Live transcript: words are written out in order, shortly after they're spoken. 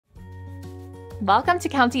Welcome to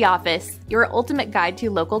County Office, your ultimate guide to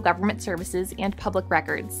local government services and public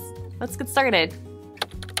records. Let's get started.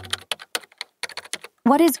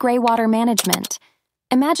 What is gray water management?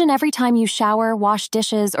 Imagine every time you shower, wash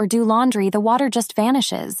dishes, or do laundry, the water just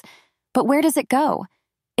vanishes. But where does it go?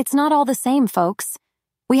 It's not all the same, folks.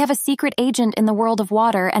 We have a secret agent in the world of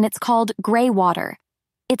water, and it's called gray water.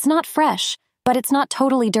 It's not fresh, but it's not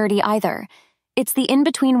totally dirty either. It's the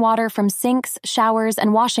in-between water from sinks, showers,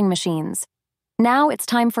 and washing machines. Now it's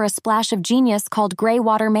time for a splash of genius called gray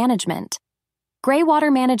water management. Gray water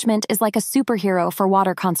management is like a superhero for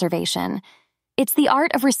water conservation. It's the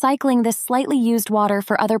art of recycling this slightly used water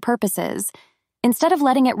for other purposes. Instead of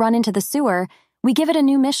letting it run into the sewer, we give it a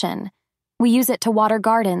new mission. We use it to water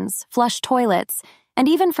gardens, flush toilets, and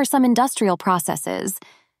even for some industrial processes.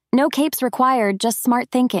 No capes required, just smart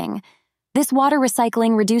thinking. This water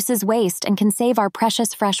recycling reduces waste and can save our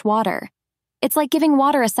precious fresh water. It's like giving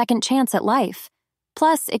water a second chance at life.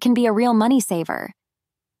 Plus, it can be a real money saver.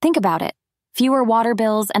 Think about it. Fewer water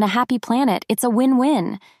bills and a happy planet, it's a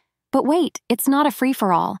win-win. But wait, it's not a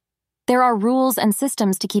free-for-all. There are rules and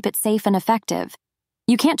systems to keep it safe and effective.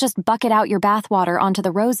 You can't just bucket out your bathwater onto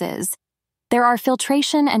the roses. There are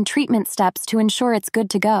filtration and treatment steps to ensure it's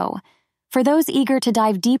good to go. For those eager to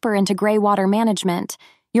dive deeper into gray water management,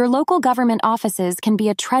 your local government offices can be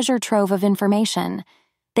a treasure trove of information.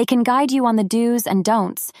 They can guide you on the do's and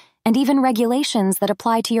don'ts, and even regulations that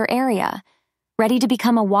apply to your area. Ready to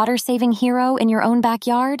become a water-saving hero in your own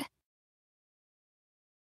backyard?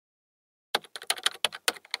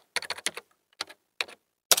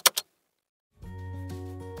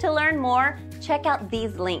 To learn more, check out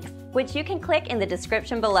these links, which you can click in the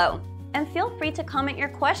description below. And feel free to comment your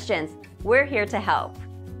questions. We're here to help.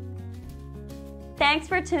 Thanks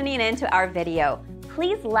for tuning in to our video.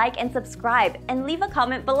 Please like and subscribe and leave a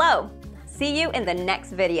comment below. See you in the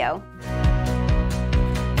next video.